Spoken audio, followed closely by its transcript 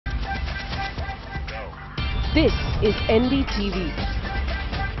This is NDTV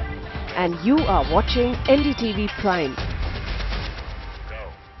and you are watching NDTV Prime.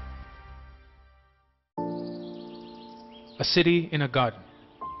 A city in a garden.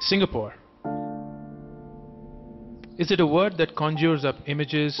 Singapore. Is it a word that conjures up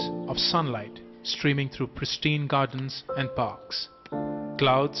images of sunlight streaming through pristine gardens and parks,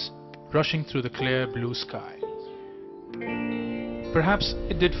 clouds rushing through the clear blue sky? Perhaps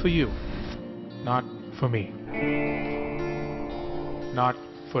it did for you, not for me. Not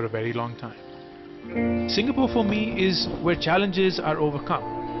for a very long time. Singapore for me is where challenges are overcome.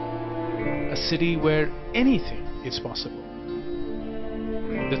 A city where anything is possible.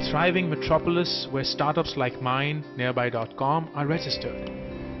 The thriving metropolis where startups like mine, Nearby.com, are registered.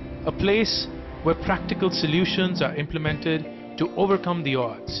 A place where practical solutions are implemented to overcome the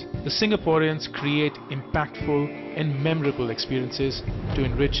odds. The Singaporeans create impactful and memorable experiences to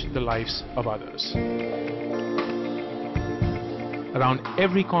enrich the lives of others. Around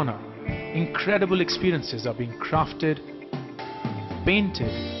every corner, incredible experiences are being crafted,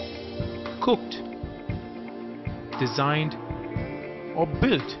 painted, cooked, designed, or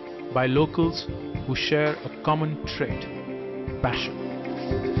built by locals who share a common trait: passion.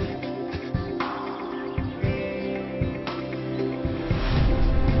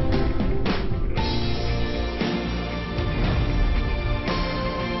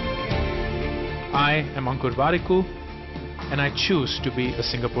 I am Ankur Warikoo, and I choose to be a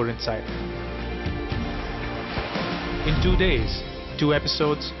Singapore insider. In 2 days, 2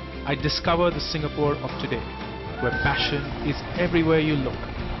 episodes, I discover the Singapore of today, where passion is everywhere you look,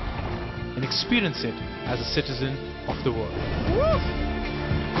 and experience it as a citizen of the world.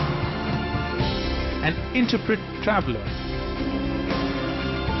 An interpret traveler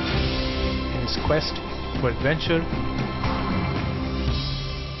in his quest for adventure,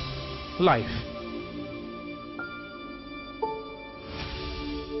 life,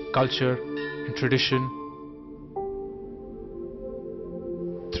 culture and tradition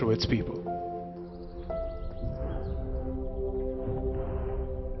through its people.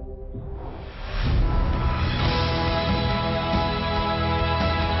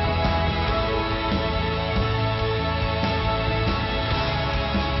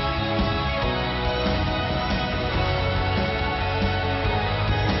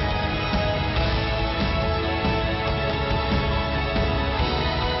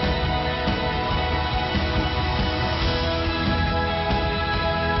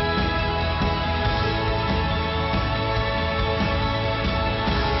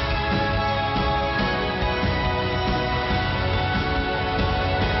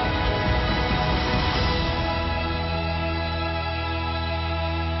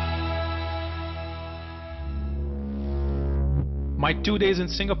 My 2 days in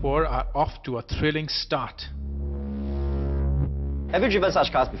Singapore are off to a thrilling start. Have you driven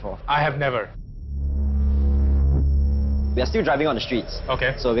such cars before? I have never. We are still driving on the streets.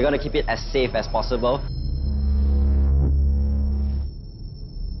 Okay. So we're going to keep it as safe as possible.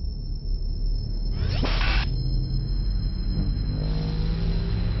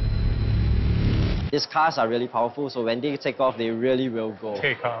 These cars are really powerful, so when they take off, they really will go.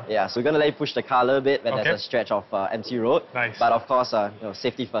 Take off. Yeah, so we're going to let you push the car a little bit when there's a stretch of empty road. Nice. But of course,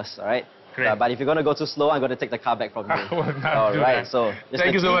 safety first, all right? Great. But if you're going to go too slow, I'm going to take the car back from you. I will not all do right, that. so...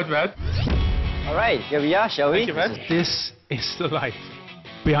 Thank you so much, man. All right, here we are, shall we? Thank you, man. This is the life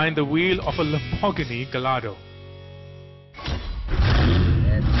behind the wheel of a Lamborghini Gallardo.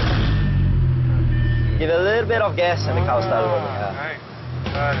 Give it a little bit of gas and the car will start rolling. Nice.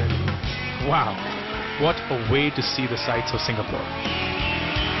 Got it. Wow. What a way to see the sights of Singapore.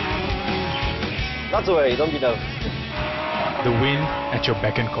 Not to worry, don't be nervous. The wind at your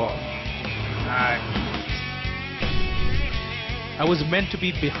beck and call. Nice. I was meant to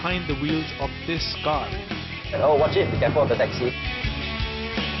be behind the wheels of this car. Oh, watch it. Be careful of the taxi.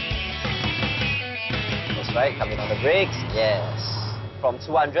 That's right. Coming on the brakes. Yes. From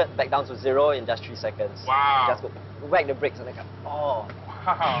 200 back down to 0 in just 3 seconds. Wow. Just go whack the brakes on the car. Oh.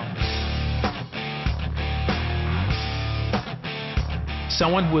 Wow.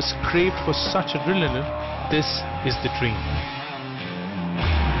 Someone who has craved for such adrenaline, this is the dream.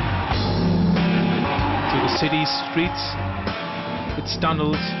 Through the city's streets, its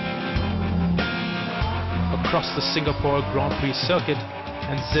tunnels, across the Singapore Grand Prix circuit,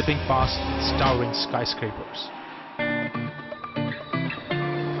 and zipping past its towering skyscrapers.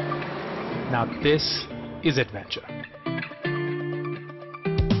 Now this is adventure.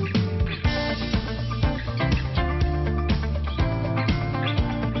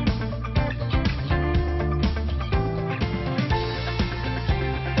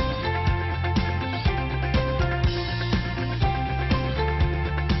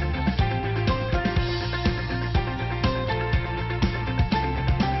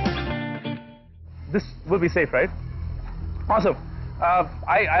 will be safe, right? Awesome.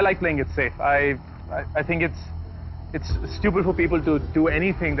 I like playing it safe. I think it's stupid for people to do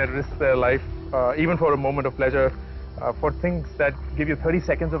anything that risks their life, even for a moment of pleasure, for things that give you 30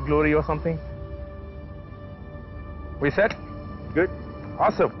 seconds of glory or something. We set? Good.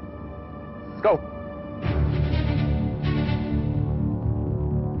 Awesome. Let's go.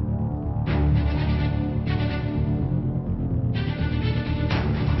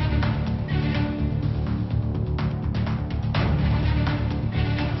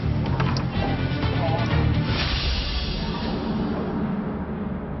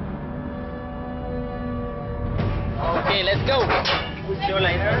 Okay, let's go. Push your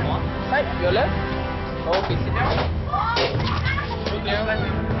line. Side, your left. Okay, sit down.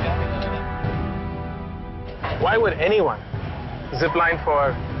 Why would anyone zip line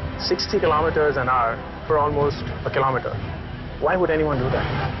for 60 kilometers an hour for almost a kilometer? Why would anyone do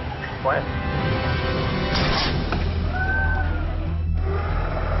that? Why?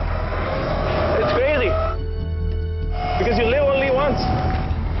 It's crazy. Because you live only once.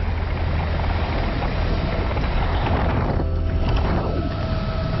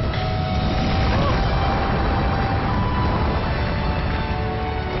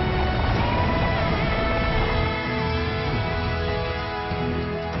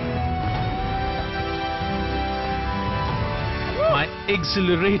 My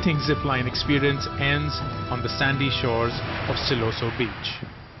exhilarating zipline experience ends on the sandy shores of Siloso Beach.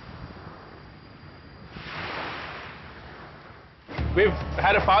 We've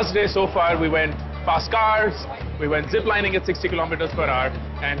had a fast day so far. We went fast cars, we went ziplining at 60 kilometers per hour,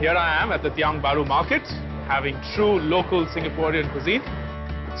 and here I am at the Tiong Bahru market having true local Singaporean cuisine.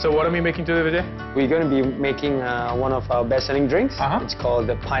 So what are we making today, Vijay? We're going to be making one of our best-selling drinks. It's called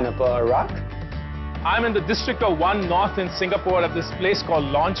the Pineapple Arak. I'm in the district of 1 North in Singapore at this place called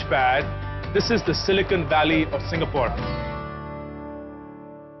Launchpad. This is the Silicon Valley of Singapore.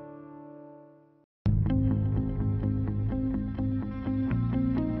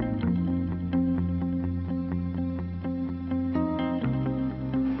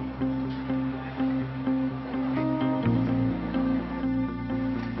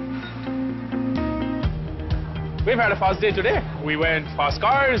 We've had a fast day today. We went fast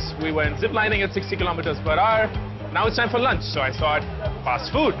cars, we went ziplining at 60 kilometers per hour. Now it's time for lunch, so I thought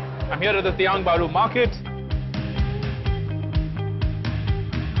fast food. I'm here at the Tiong Bahru market.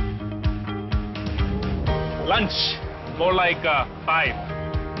 Lunch, more like 5.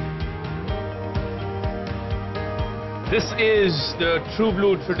 This is the true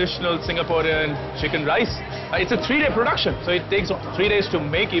blue traditional Singaporean chicken rice. It's a 3-day production, so it takes 3 days to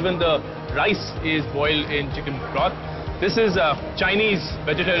make. Even the rice is boiled in chicken broth. This is Chinese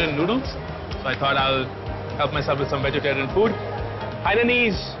vegetarian noodles, so I thought I'll help myself with some vegetarian food.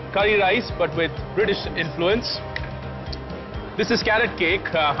 Hainanese curry rice, but with British influence. This is carrot cake.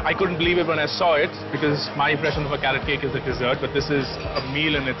 I couldn't believe it when I saw it, because my impression of a carrot cake is a dessert, but this is a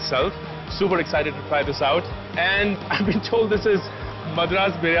meal in itself. Super excited to try this out. And I've been told this is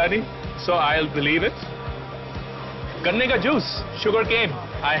Madras biryani, so I'll believe it. Ganne ka juice, sugar cane.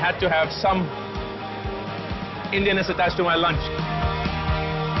 I had to have some Indianness attached to my lunch.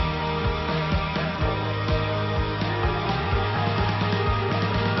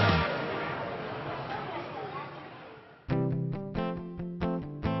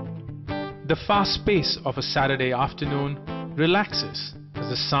 The fast pace of a Saturday afternoon relaxes as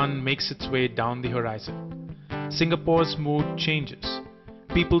the sun makes its way down the horizon. Singapore's mood changes.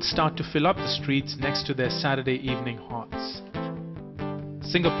 People start to fill up the streets next to their Saturday evening haunts.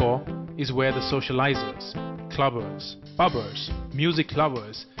 Singapore is where the socializers, clubbers, pubbers, music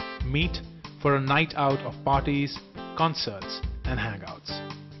lovers meet for a night out of parties, concerts and hangouts.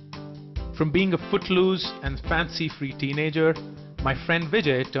 From being a footloose and fancy-free teenager, my friend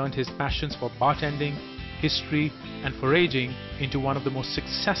Vijay turned his passions for bartending, history and foraging into one of the most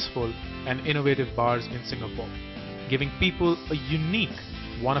successful and innovative bars in Singapore, giving people a unique,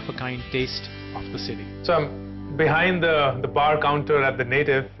 one-of-a-kind taste of the city. So I'm behind the bar counter at the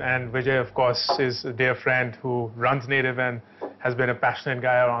Native, and Vijay, of course, is a dear friend who runs Native and has been a passionate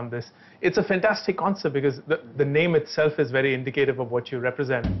guy around this. It's a fantastic concept because the name itself is very indicative of what you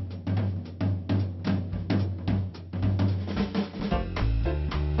represent.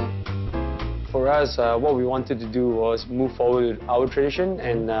 For us, what we wanted to do was move forward with our tradition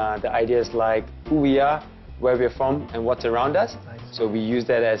and the ideas like who we are, where we're from and what's around us. Nice. So we use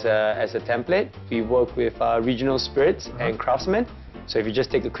that as a template. We work with regional spirits and craftsmen. So if you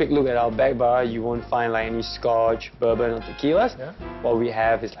just take a quick look at our back bar, you won't find like any Scotch, bourbon, or tequilas. Yeah. What we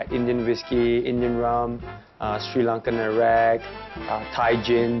have is like Indian whiskey, Indian rum, Sri Lankan Arak, Thai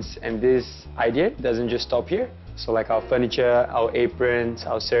gins, and this idea doesn't just stop here. So like our furniture, our aprons,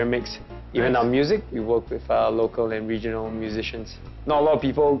 our ceramics, even our music, we work with local and regional musicians. Not a lot of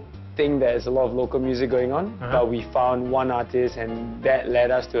people think there's a lot of local music going on, but we found one artist and that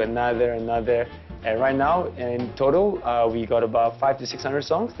led us to another. And right now, in total, we got about 500 to 600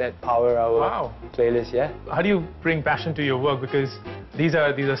 songs that power our playlist, yeah. How do you bring passion to your work? Because these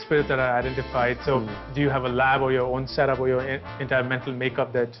are spirits that are identified. So do you have a lab or your own setup or your entire mental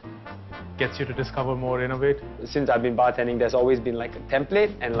makeup that gets you to discover more, innovate? Since I've been bartending, there's always been like a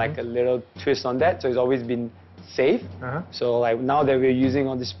template and like a little twist on that. So it's always been safe. So like now that we're using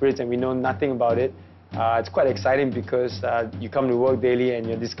all the spirits and we know nothing about it, it's quite exciting because you come to work daily and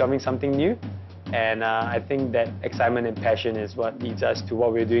you're discovering something new. And I think that excitement and passion is what leads us to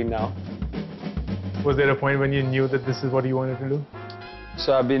what we're doing now. Was there a point when you knew that this is what you wanted to do?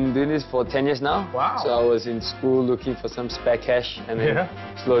 So I've been doing this for 10 years now. Wow. So I was in school looking for some spare cash, and then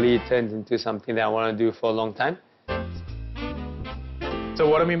slowly it turned into something that I want to do for a long time. So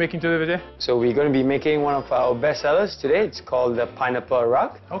what are we making today, Vijay? So we're going to be making one of our best sellers today. It's called the Pineapple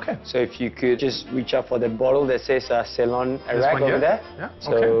Arak. Okay. So if you could just reach up for the bottle that says Ceylon Arak over there. Yeah.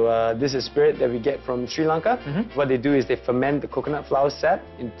 So this is a spirit that we get from Sri Lanka. What they do is they ferment the coconut flower sap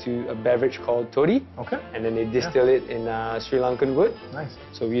into a beverage called toddy. Okay. And then they distill it in Sri Lankan wood. Nice.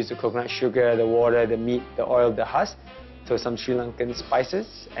 So we use the coconut sugar, the water, the meat, the oil, the husk. So some Sri Lankan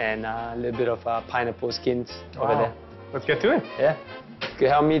spices and a little bit of pineapple skins over there. Let's get to it. Yeah. Could you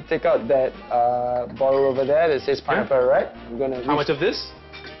help me take out that bottle over there that says pineapple, right? I'm gonna. How much of this?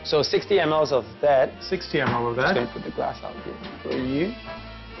 So 60 ml of that. 60 ml of that. Just gonna put the glass out here for you.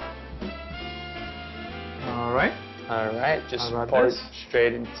 All right. All right. Just pour it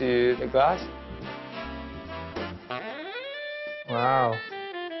straight into the glass. Wow.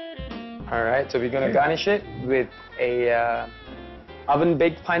 All right. So we're gonna garnish it with a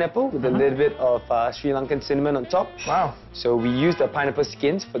oven-baked pineapple with a little bit of Sri Lankan cinnamon on top. Wow. So we use the pineapple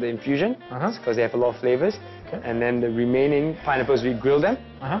skins for the infusion because they have a lot of flavors. Okay. And then the remaining pineapples, we grill them.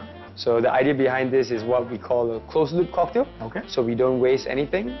 So the idea behind this is what we call a closed-loop cocktail. Okay. So we don't waste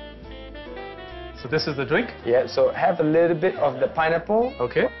anything. So this is the drink? Yeah, so have a little bit of the pineapple.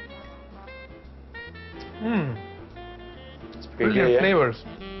 Okay. It's pretty Brilliant good, flavors.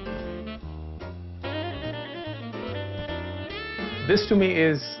 This to me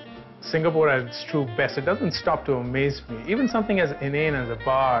is Singapore at its true best. It doesn't stop to amaze me. Even something as inane as a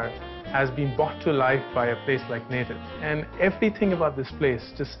bar has been brought to life by a place like Native. And everything about this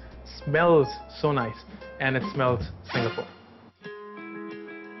place just smells so nice. And it smells Singapore.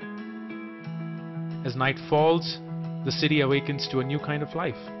 As night falls, the city awakens to a new kind of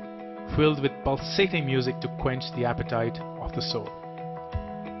life, filled with pulsating music to quench the appetite of the soul.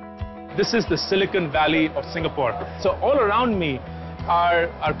 This is the Silicon Valley of Singapore. So all around me are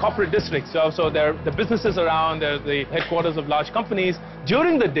corporate districts. So there are the businesses around, the headquarters of large companies.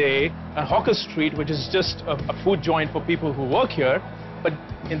 During the day, a hawker street, which is just a food joint for people who work here. But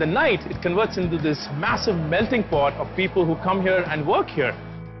in the night, it converts into this massive melting pot of people who come here and work here.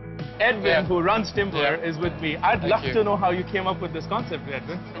 Edwin, who runs Timber, is with me. I'd love to know how you came up with this concept,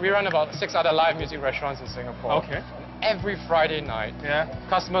 Edwin. We run about 6 other live music restaurants in Singapore. Okay. Every Friday night,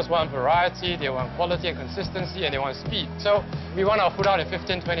 customers want variety, they want quality and consistency, and they want speed. So we want our food out in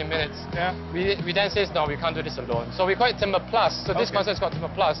 15, 20 minutes. We then say, no, we can't do this alone. So we call it Timber Plus. So this concept is called Timber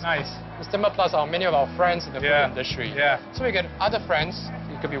Plus. Nice. This Timber Plus are many of our friends in the food industry. So we get other friends.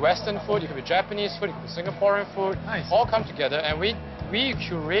 It could be Western food, it could be Japanese food, it could be Singaporean food. All come together, and we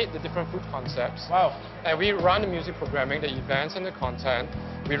curate the different food concepts. Wow. And we run the music programming, the events and the content.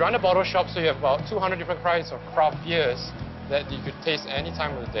 We run a bottle shop, so you have about 200 different kinds of craft beers that you could taste any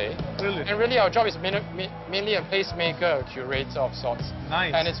time of the day. Brilliant. And really our job is mainly a placemaker, a curator of sorts.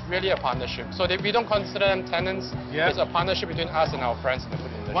 Nice. And it's really a partnership. So we don't consider them tenants. It's a partnership between us and our friends in the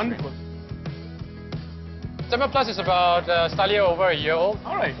food industry. Wonderful. Timber Plus is about slightly over a year old.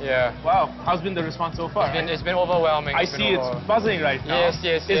 All right. Yeah. Wow. How's been the response so far? It's been overwhelming. I see it's buzzing right now. Yes.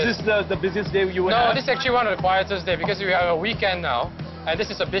 Is this the busiest day you would have? No, this is actually one of the quietest days because we have a weekend now. And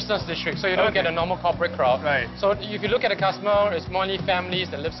this is a business district, so you don't get a normal corporate crowd. Right. So if you look at the customer, it's mainly families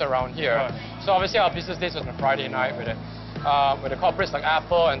that lives around here. Right. So obviously our business days on a Friday night with the corporates like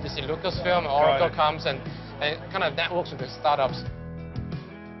Apple and Disney Lucasfilm and Oracle comes and kind of networks with the startups.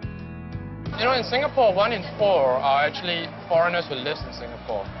 You know, in Singapore, 1 in 4 are actually foreigners who live in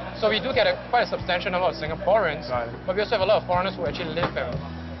Singapore. So we do get quite a substantial number of Singaporeans, but we also have a lot of foreigners who actually live and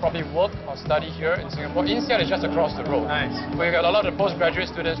probably work or study here in Singapore. INSEAD is just across the road. Nice. We got a lot of postgraduate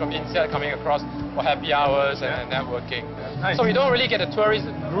students from INSEAD coming across for happy hours and networking. Nice. So we don't really get the tourist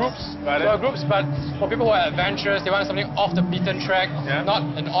groups, tour groups, but for people who are adventurous, they want something off the beaten track, not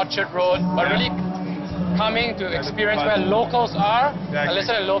an Orchard Road, but really coming to experience where locals are and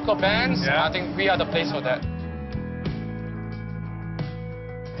listen to local bands. I think we are the place for that.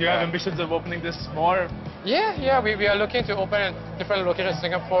 Do you have ambitions of opening this more? Yeah, we are looking to open in different locations in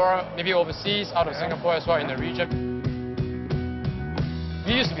Singapore, maybe overseas, out of Singapore as well, in the region.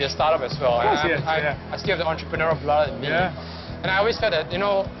 We used to be a startup as well. Yes, I still have the entrepreneurial blood in me. And I always felt that,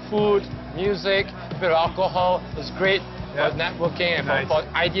 food, music, a bit of alcohol is great for networking and for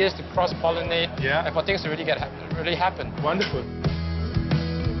ideas to cross-pollinate and for things to really happen. Wonderful.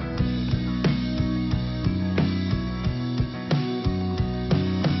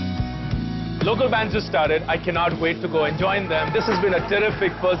 Local bands just started. I cannot wait to go and join them. This has been a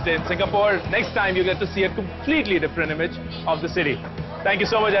terrific first day in Singapore. Next time you get to see a completely different image of the city. Thank you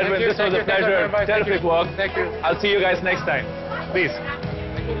so much, Edwin. This was a pleasure. Terrific work. Thank you. I'll see you guys next time. Peace.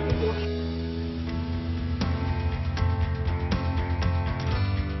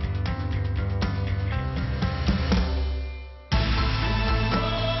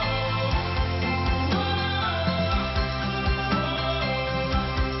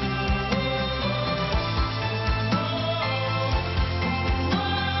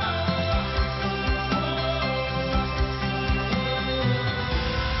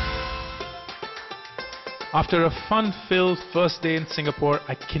 After a fun-filled first day in Singapore,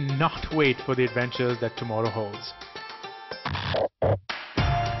 I cannot wait for the adventures that tomorrow holds.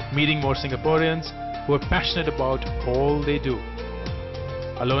 Meeting more Singaporeans who are passionate about all they do.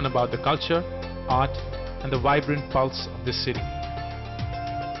 I learn about the culture, art, and the vibrant pulse of this city,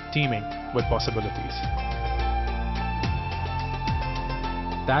 teeming with possibilities.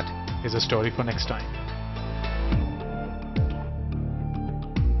 That is a story for next time.